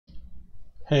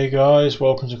Hey guys,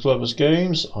 welcome to Clover's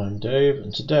Games. I'm Dave,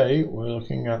 and today we're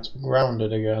looking at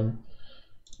Grounded again.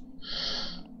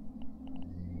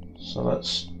 So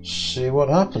let's see what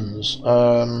happens.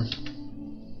 I'm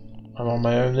on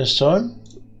my own this time,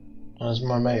 as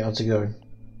my mate had to go.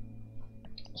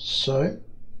 So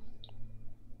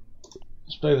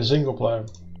let's play the single player.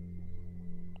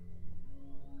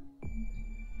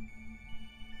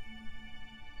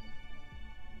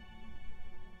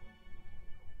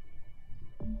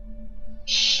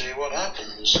 See what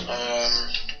happens. I'm on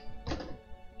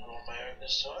my own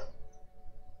this time.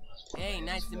 Hey,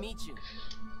 nice to meet you.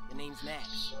 The name's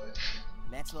Max.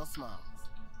 Maxwell Smalls.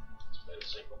 Let's play the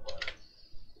single player.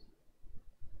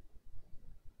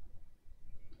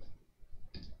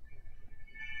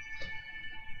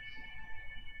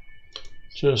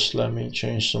 Just let me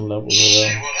change some levels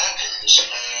around. See what happens.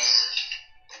 I'm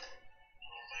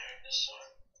on my own this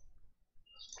time.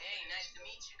 Hey, nice to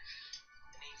meet you.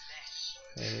 The name's Max.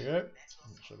 There we go.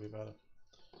 That should be better.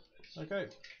 Okay.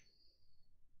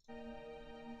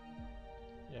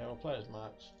 Yeah, we'll play as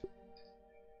Max.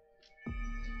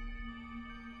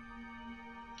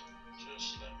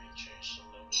 Just let me change some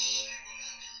levels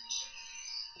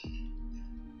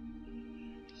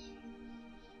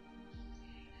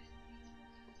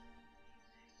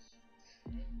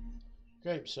around.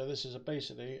 Okay, so this is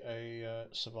basically a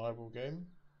survival game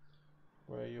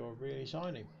where you're really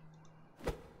tiny.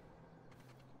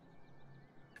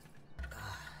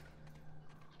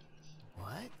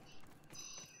 What?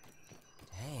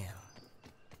 Damn.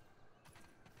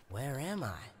 Where am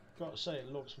I? Got to say,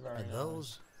 it looks very nice. Are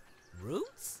those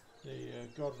roots? The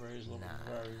God rays look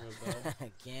very good there.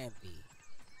 Can't be.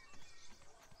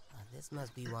 This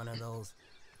must be one of those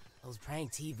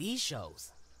prank TV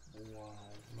shows. Wow.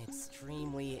 An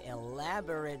extremely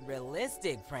elaborate,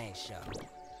 realistic prank show.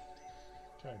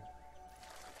 Okay.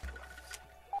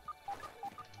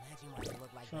 Imagine what it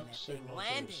looked like Track when that thing signal to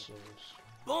landed. the source.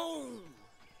 Boom!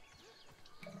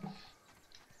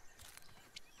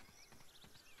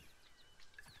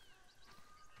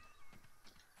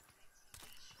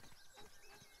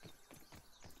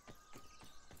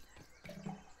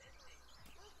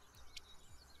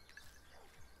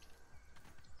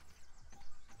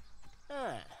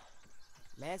 Huh.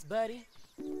 Max, buddy,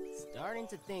 starting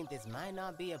to think this might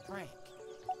not be a prank.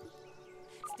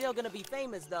 Still gonna be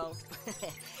famous, though.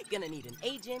 Gonna need an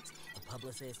agent, a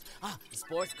publicist, a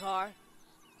sports car.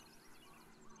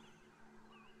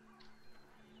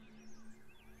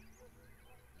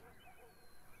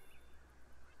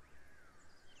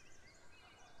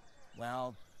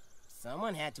 Well,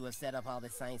 someone had to have set up all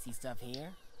this sciencey stuff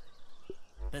here.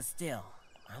 But still,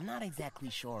 I'm not exactly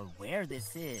sure where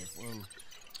this is and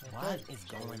what is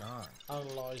going on.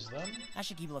 Analyze them. I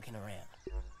should keep looking around.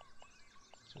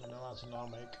 So we know how to now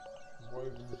make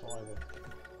woven fibre.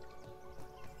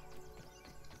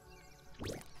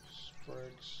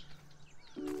 Sprigs.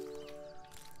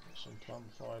 Some plant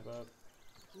fibre.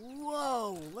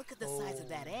 Whoa, look at the size of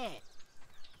that ant.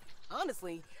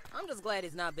 Honestly, I'm just glad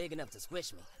it's not big enough to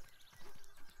squish me.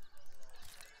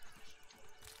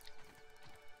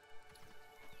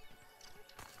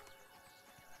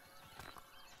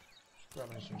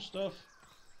 Grabbing some stuff.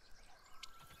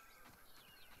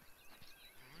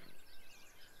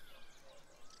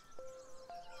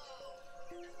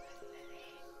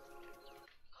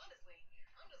 Honestly,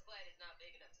 I'm just glad it's not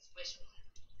big enough to squish me.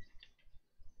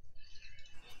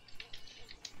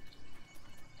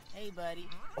 Hey, buddy.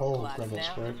 Oh, grab that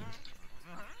sprig.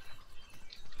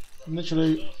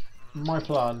 Literally, my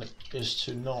plan is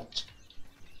to not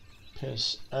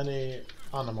piss any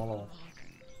animal off.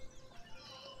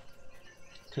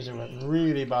 Because it went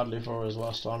really badly for us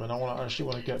last time, and I actually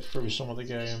want to get through some of the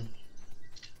game.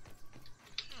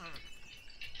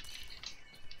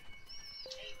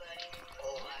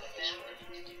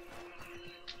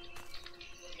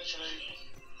 Literally,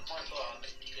 my plan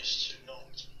is to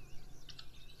not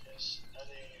piss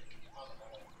any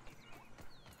animal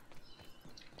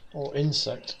or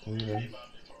insect even.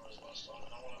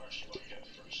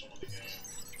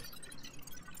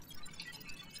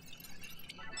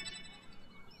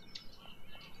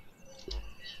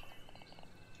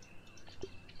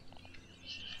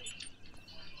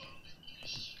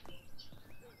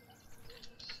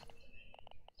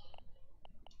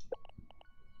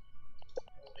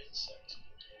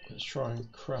 Let's try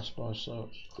and craft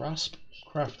ourselves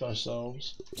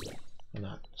an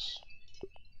axe.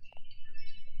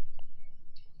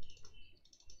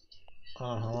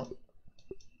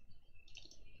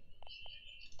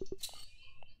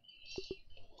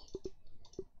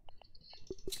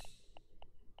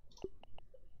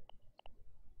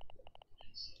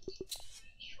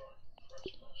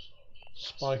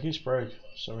 spiky sprig.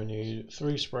 So we need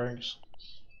 3 sprigs,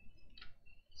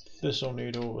 thistle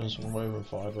needle and some woven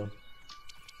fibre.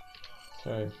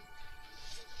 Okay.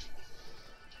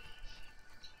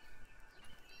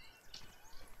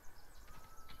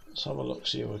 Let's have a look,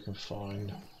 see what we can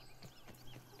find.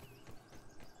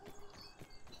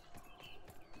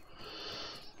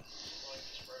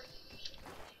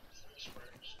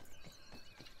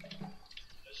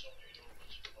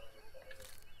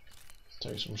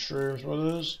 Take some shrooms with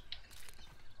us.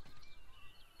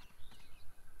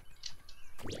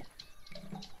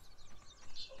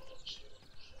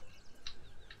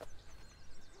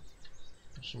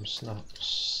 Some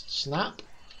snap?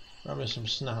 Grab me some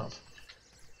snap.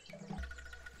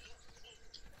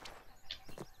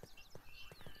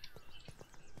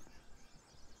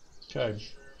 Okay.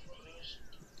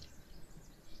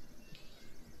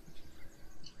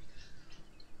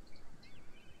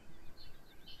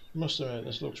 Must admit,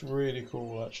 this looks really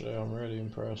cool actually, I'm really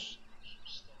impressed.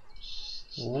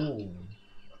 Ooh,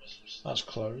 that's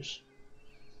close.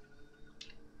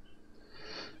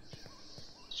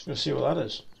 Let's go see what that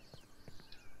is.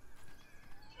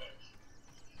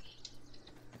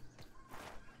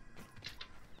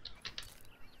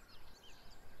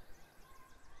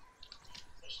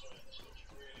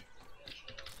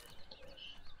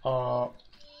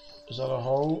 Is that a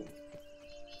hole?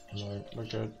 No, we're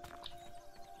good.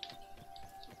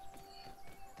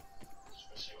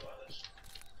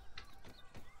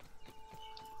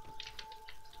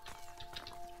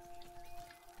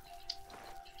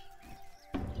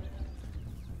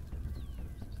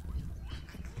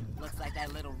 Looks like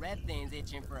that little red thing's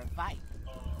itching for a fight.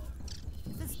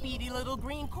 It's a speedy little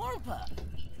green corn pup.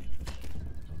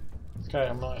 Okay,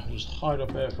 I might just hide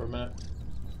up here for a minute.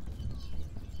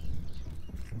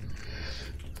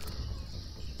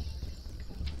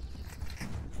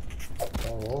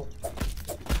 Oh,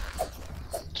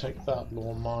 take that,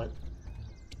 Lord Mike.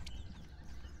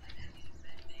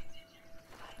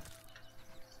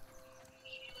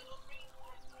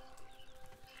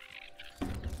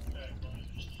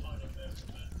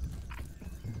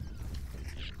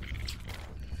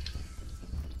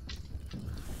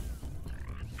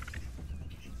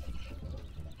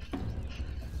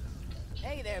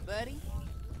 Hey there, buddy.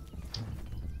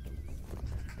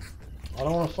 I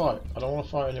don't want to fight. I don't want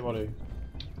to fight anybody.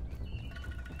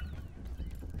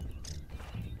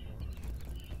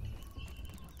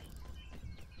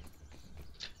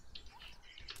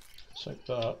 Take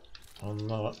that and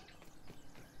that.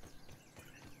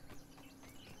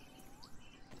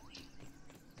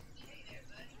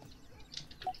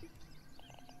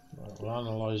 Right, we'll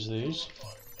analyse these.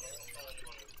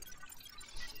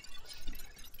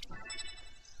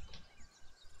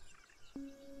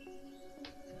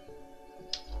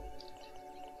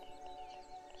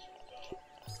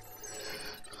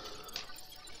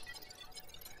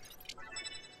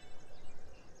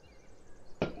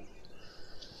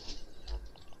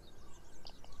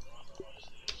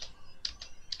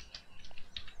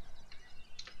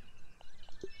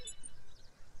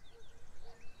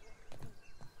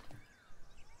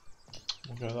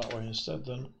 We'll go that way instead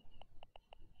then.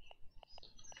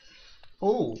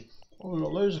 Oh, we've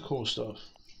got loads of cool stuff.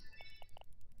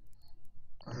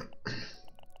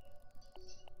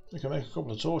 We can make a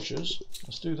couple of torches.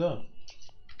 Let's do that.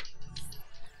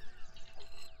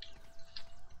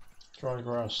 Dry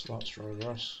grass, that's dry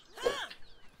grass.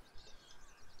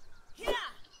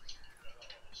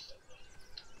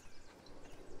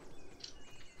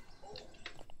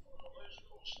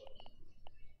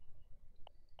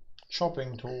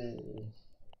 Chopping tool.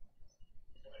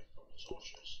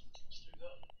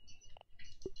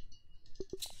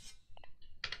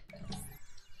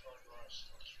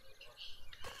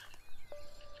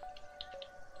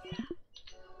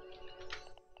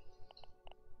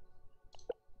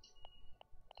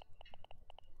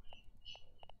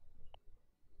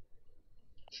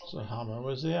 It's a hammer.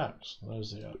 Where's the axe?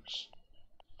 There's the axe.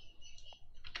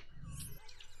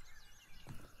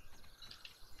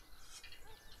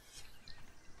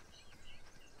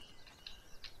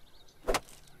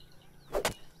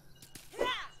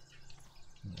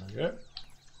 There we go.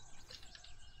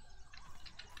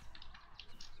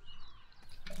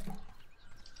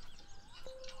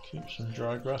 Keep some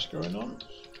dry grass going on.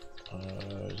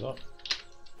 Is that?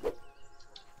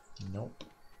 Nope.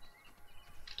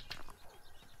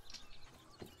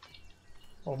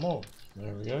 Oh, more.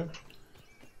 There we go.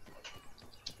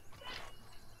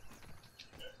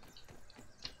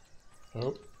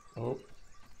 Oh, oh.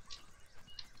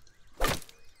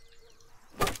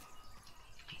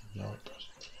 Nope.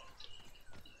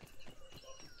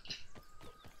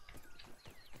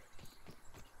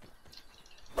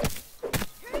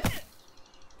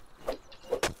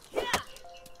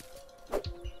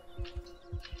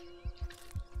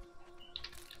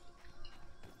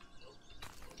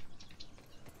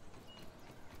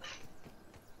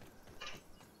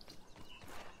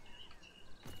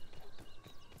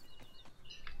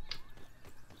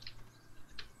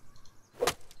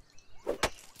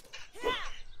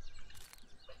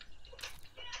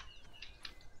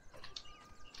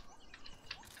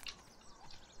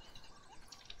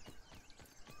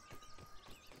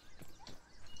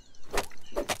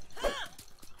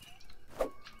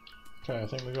 Okay, I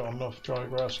think we've got enough dry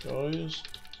grass, guys.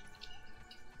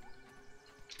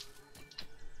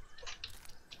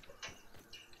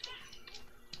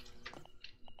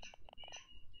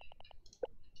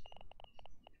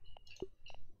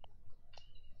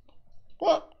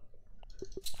 What?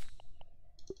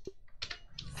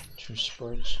 2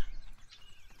 sprigs.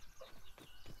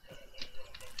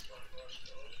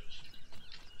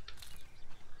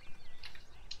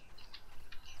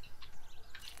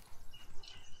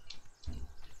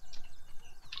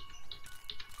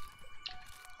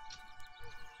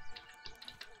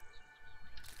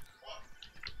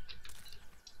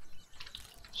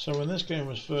 So when this game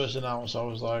was first announced, I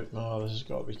was like, no, this has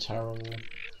got to be terrible.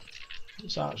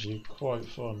 It's actually quite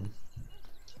fun.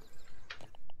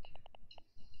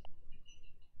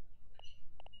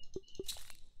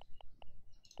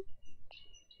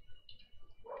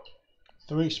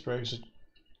 Three sprigs of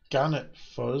gannet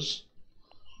fuzz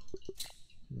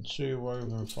and 2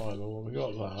 woven fibre. Well, we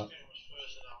got that.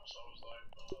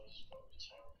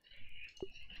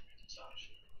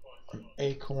 An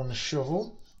acorn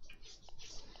shovel.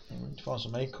 We need to find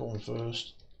some acorn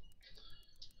first.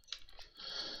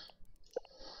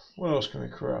 What else can we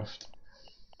craft?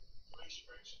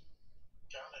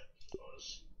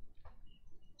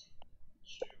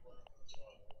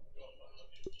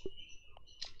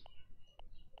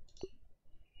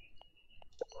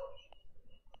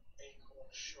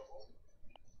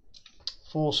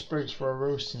 4 sprigs for a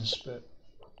roasting spit.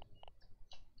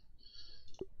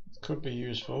 Could be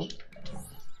useful.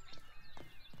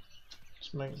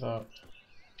 Let's make that.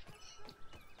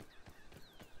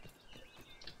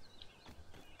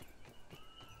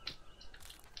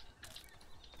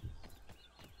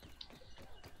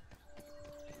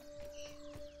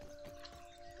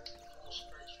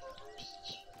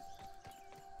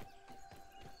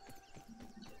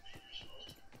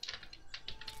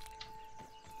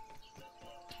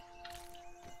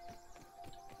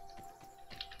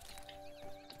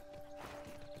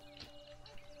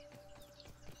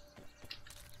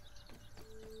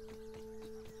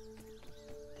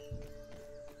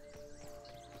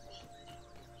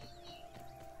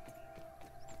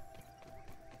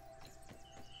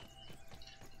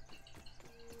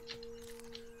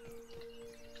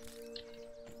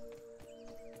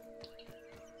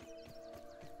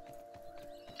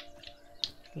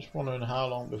 Just wondering how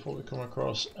long before we come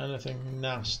across anything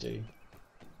nasty.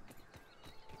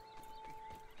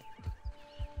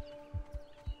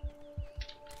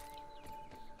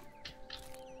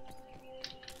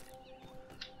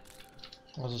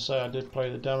 As I say, I did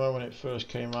play the demo when it first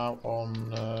came out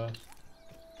on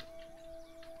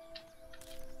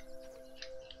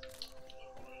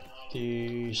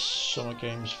the Summer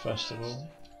Games Festival.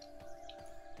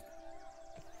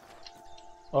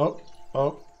 Oh,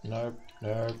 no,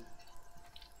 no.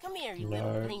 Come here, you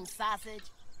little green sausage.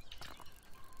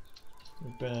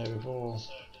 We've been here before.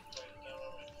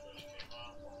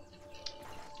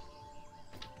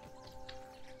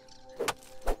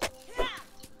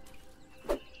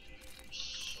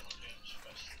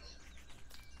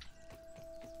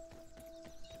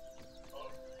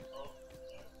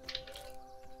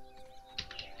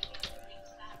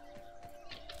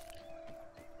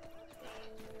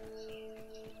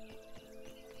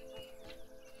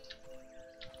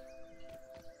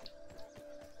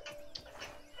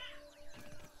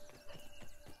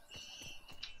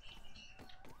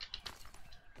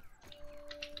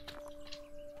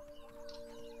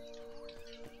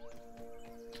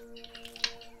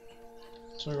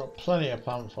 So we've got plenty of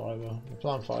plant fibre. The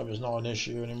plant fibre is not an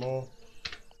issue anymore.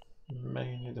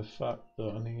 Mainly the fact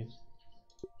that I need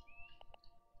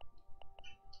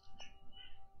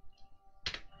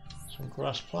some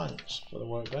grass planks for the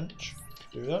workbench.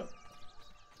 Do that.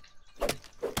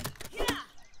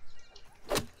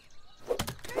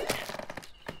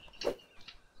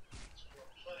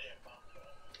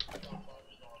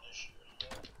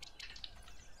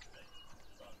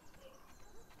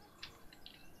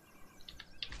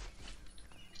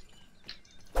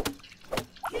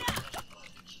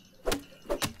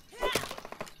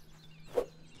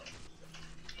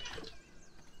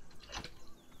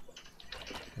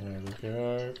 There we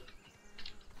go.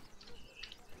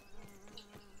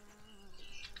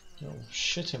 Oh,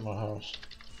 shit in my house.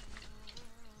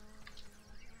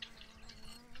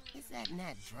 Is that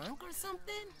Nat drunk or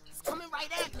something? It's coming right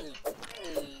at me.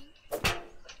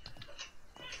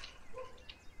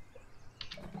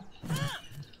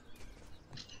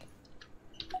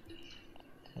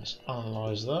 Let's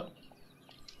analyse that.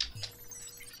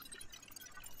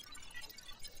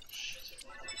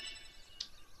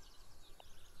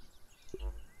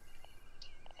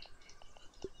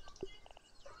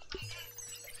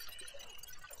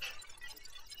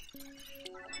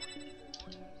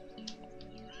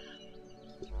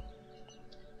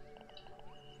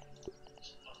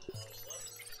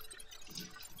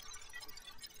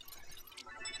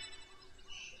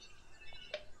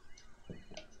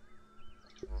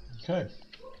 Okay.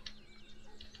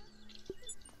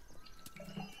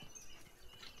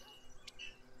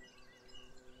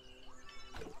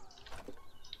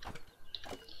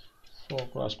 Four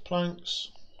glass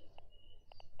planks.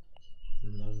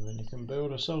 And then you can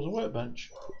build ourselves a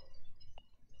workbench.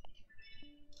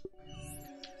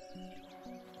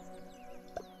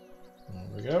 There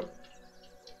we go.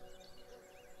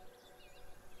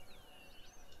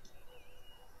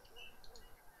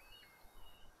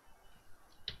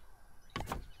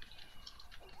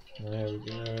 There we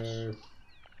go.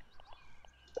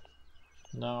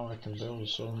 Now I can build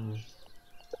some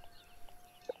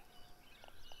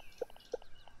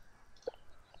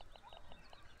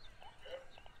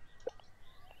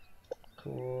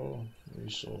core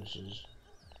resources.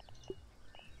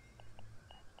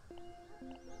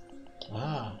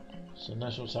 Ah, so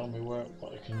this will tell me what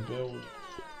I can build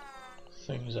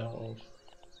things out of.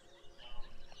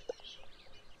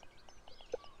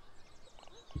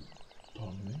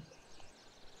 Pardon me.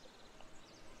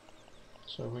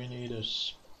 So we need a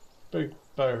big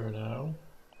bow now.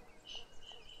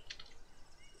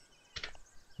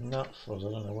 Nut fuzz, I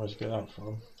don't know where to get that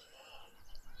from.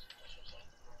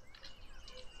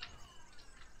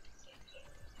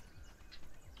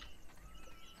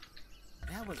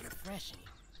 That was refreshing.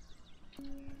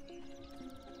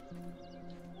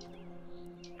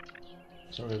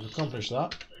 So we've accomplished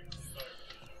that.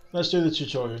 Let's do the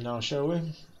tutorial now, shall we?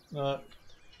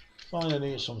 Fine, I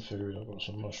need some food. I've got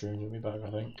some mushrooms in my bag, I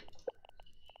think.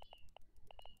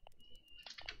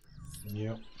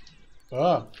 Yep.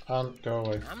 Ah, and go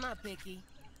away. I'm not picky.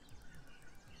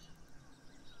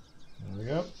 There we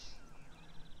go.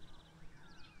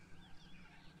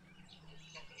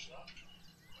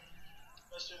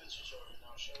 Let's do the tutorial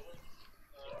now, shall we?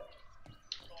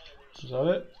 Is that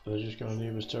it? They're just going to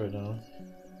leave us to it now.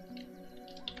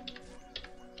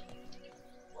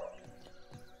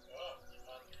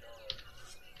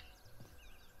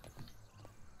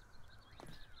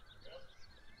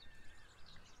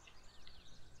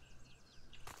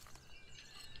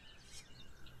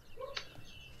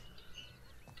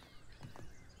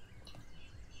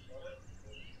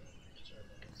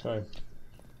 Okay.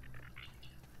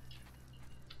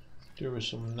 Do with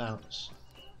some gnats.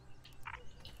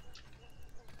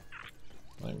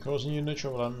 I'm causing you no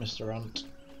trouble, I'm Mr. Ant.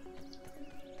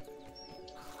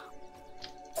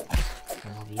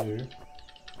 I'll have you.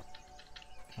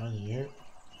 And you.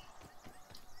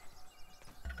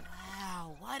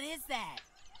 Wow, what is that?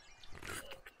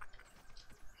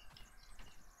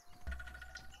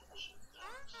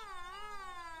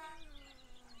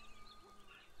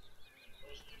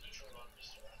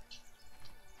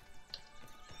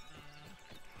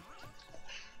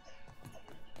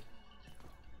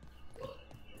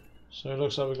 So it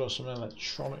looks like we've got some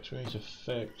electronics we need to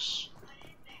fix.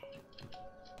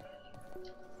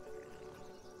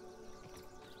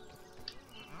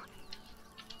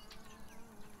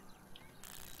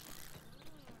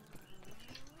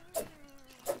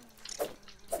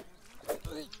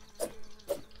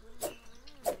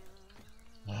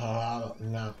 Ah,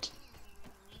 gnat.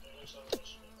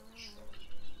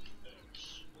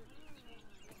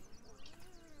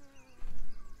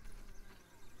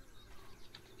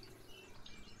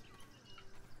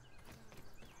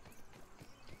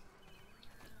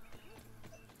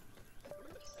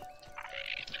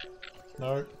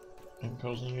 No, ain't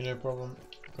causing you no problem.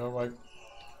 Go away. It's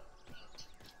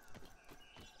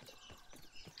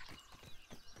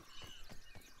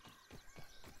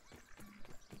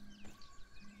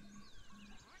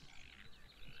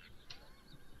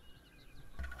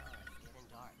getting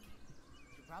dark.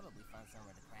 Should probably find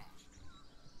somewhere to crash.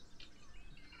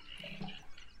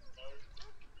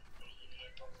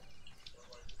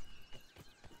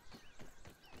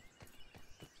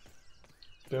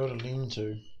 Build a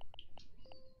lean-to.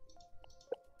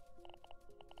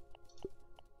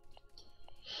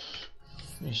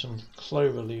 Need some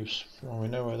clover leaves. Well, we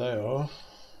know where they are.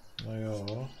 They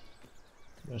are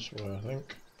this way, I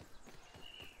think.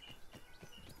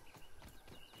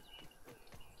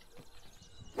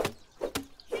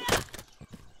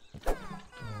 There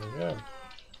we go.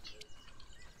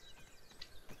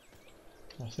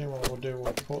 I think what we'll do,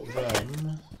 we'll put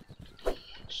them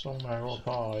somewhere up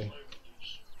high.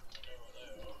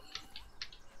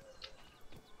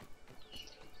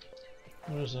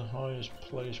 Where's the highest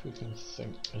place we can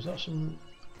think? Is that some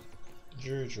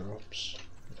dewdrops?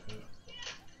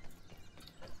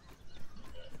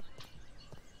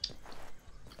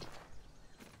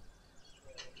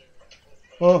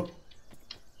 Oh.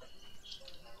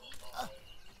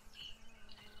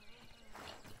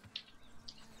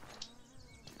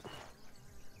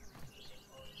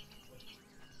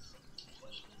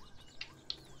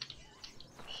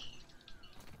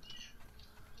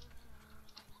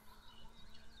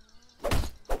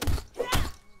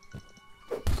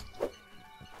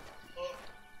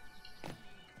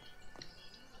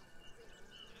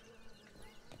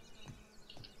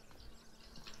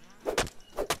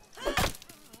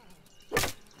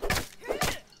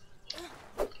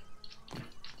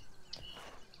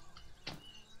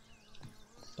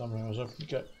 Damn it, I was hoping to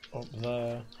get up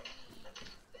there.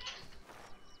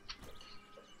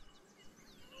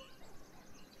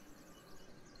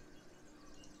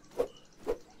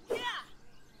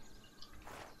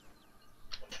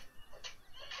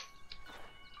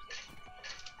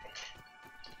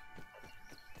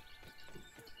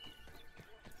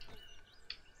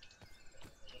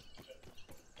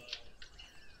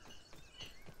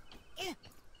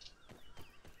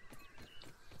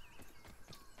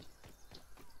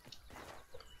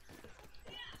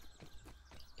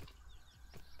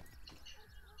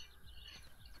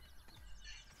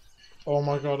 Oh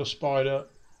my god, a spider.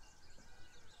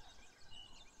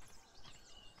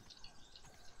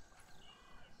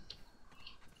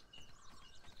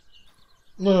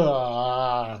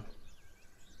 Ah,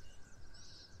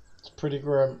 it's pretty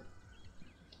grim.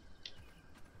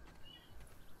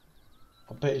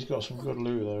 I bet he's got some good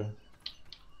loot though.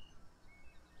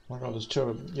 Oh my god, there's two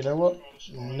of them. You know what?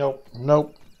 Nope,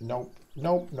 nope, nope,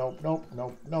 nope, nope, nope,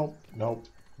 nope, nope, nope,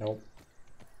 nope.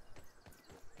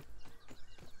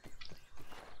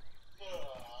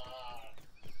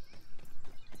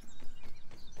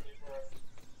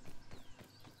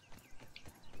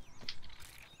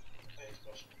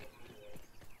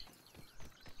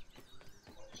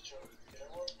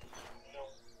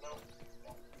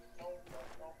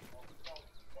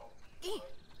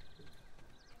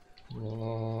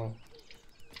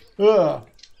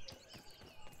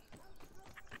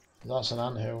 That's an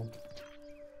anthill.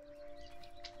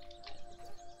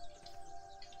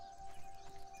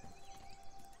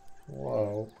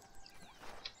 Whoa.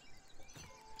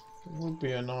 It would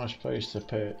be a nice place to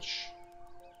pitch.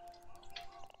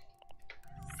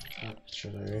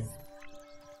 Actually.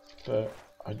 But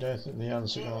I don't think the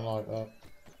ants are going to like that.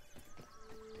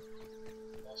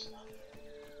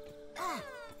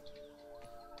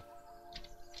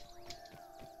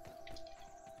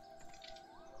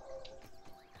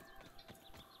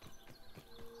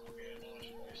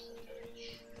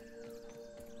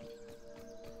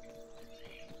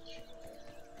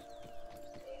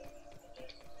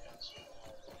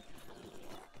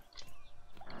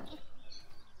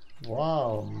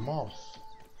 Wow, moth.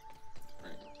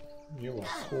 You are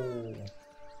cool.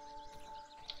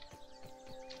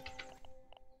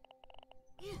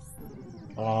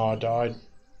 Oh, I died.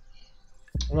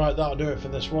 Right, that'll do it for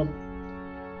this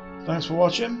one. Thanks for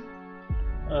watching.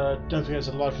 Don't forget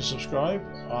to like and subscribe.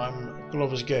 I'm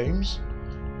Glover's Games.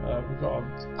 We've got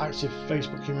an active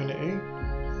Facebook community.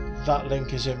 That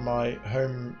link is in my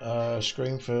home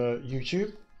screen for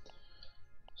YouTube.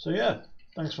 So yeah,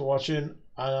 thanks for watching,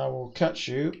 and I will catch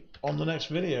you on the next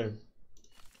video. Right,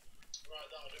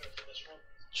 that'll do it for this one.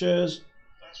 Cheers.